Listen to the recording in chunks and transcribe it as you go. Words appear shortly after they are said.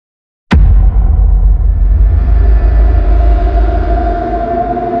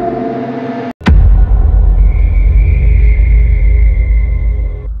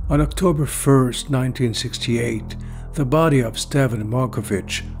On October 1st, 1968, the body of Stefan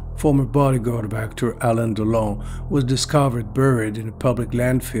Marković, former bodyguard of actor Alain Delon, was discovered buried in a public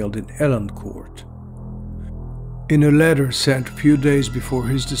landfill in Elancourt. In a letter sent a few days before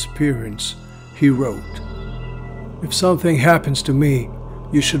his disappearance, he wrote, "If something happens to me,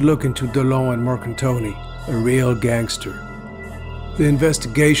 you should look into Delon and Marcantoni, a real gangster." The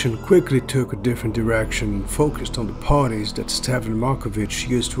investigation quickly took a different direction and focused on the parties that Stefan Marković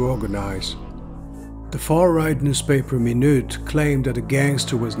used to organize. The far-right newspaper Minute claimed that the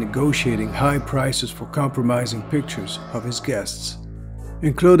gangster was negotiating high prices for compromising pictures of his guests.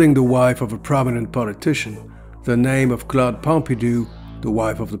 Including the wife of a prominent politician, the name of Claude Pompidou, the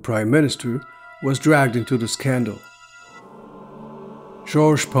wife of the Prime Minister, was dragged into the scandal.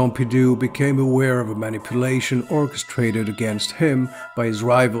 Georges Pompidou became aware of a manipulation orchestrated against him by his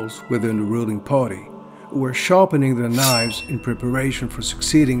rivals within the ruling party, who were sharpening their knives in preparation for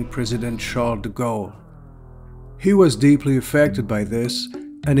succeeding President Charles de Gaulle. He was deeply affected by this,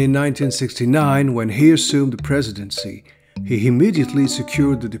 and in 1969, when he assumed the presidency, he immediately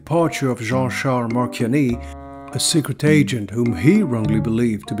secured the departure of Jean-Charles Marchiani, a secret agent whom he wrongly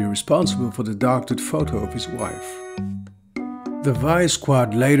believed to be responsible for the doctored photo of his wife. The Vice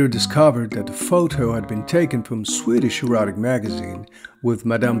Squad later discovered that the photo had been taken from a Swedish erotic magazine with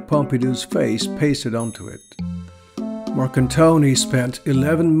Madame Pompidou's face pasted onto it. Marcantoni spent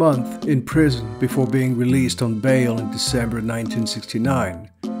 11 months in prison before being released on bail in December 1969.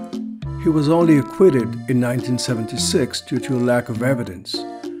 He was only acquitted in 1976 due to a lack of evidence.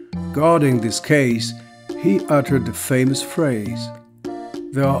 Regarding this case, he uttered the famous phrase,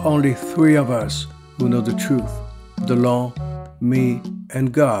 "There are only three of us who know the truth, Delon, me,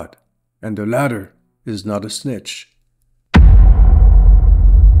 and God, and the latter is not a snitch."